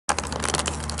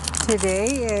Today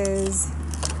is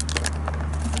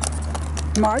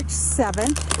March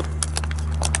 7th,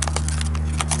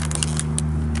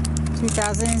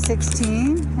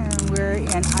 2016, and we're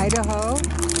in Idaho,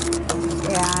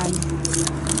 and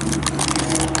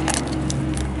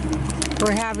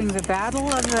we're having the battle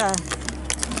of the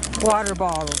water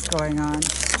bottles going on.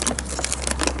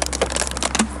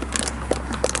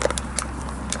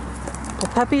 The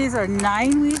puppies are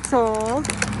 9 weeks old.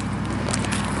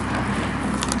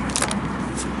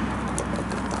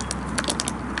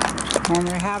 And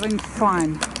they're having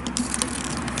fun.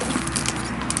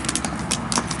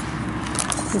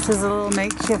 This is a little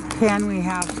makeshift pen we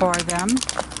have for them.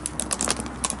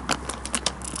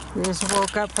 They just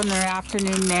woke up from their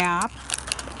afternoon nap.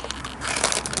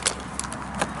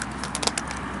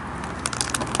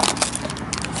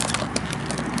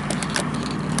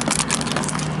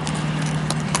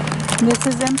 This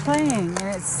is them playing,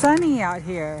 and it's sunny out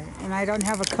here, and I don't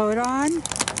have a coat on.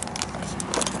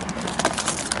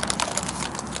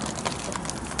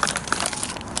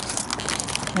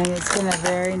 And it's been a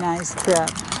very nice trip.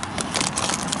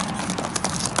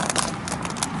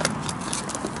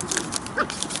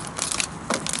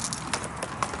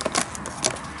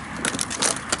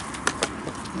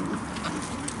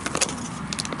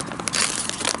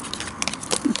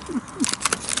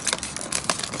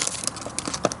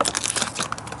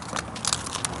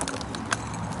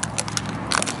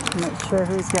 I'm not sure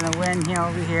who's going to win here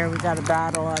over here. We got a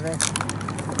battle of it.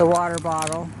 The water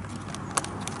bottle.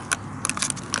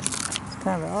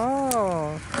 Kind of,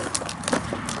 oh,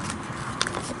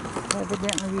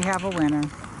 evidently we have a winner.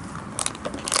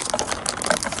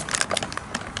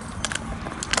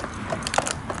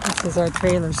 This is our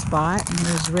trailer spot, and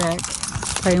there's Rick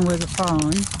playing with the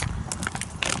phone.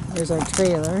 There's our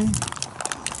trailer.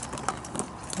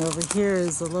 Over here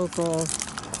is the local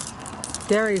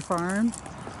dairy farm.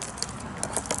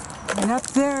 And up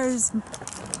there is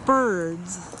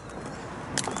birds.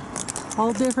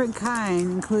 All different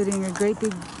kind, including a great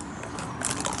big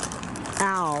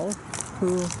owl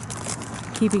who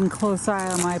keeping close eye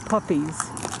on my puppies,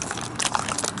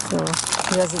 so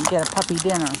he doesn't get a puppy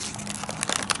dinner.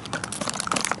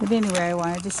 But anyway, I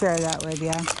wanted to share that with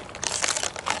you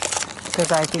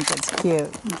because I think it's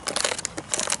cute.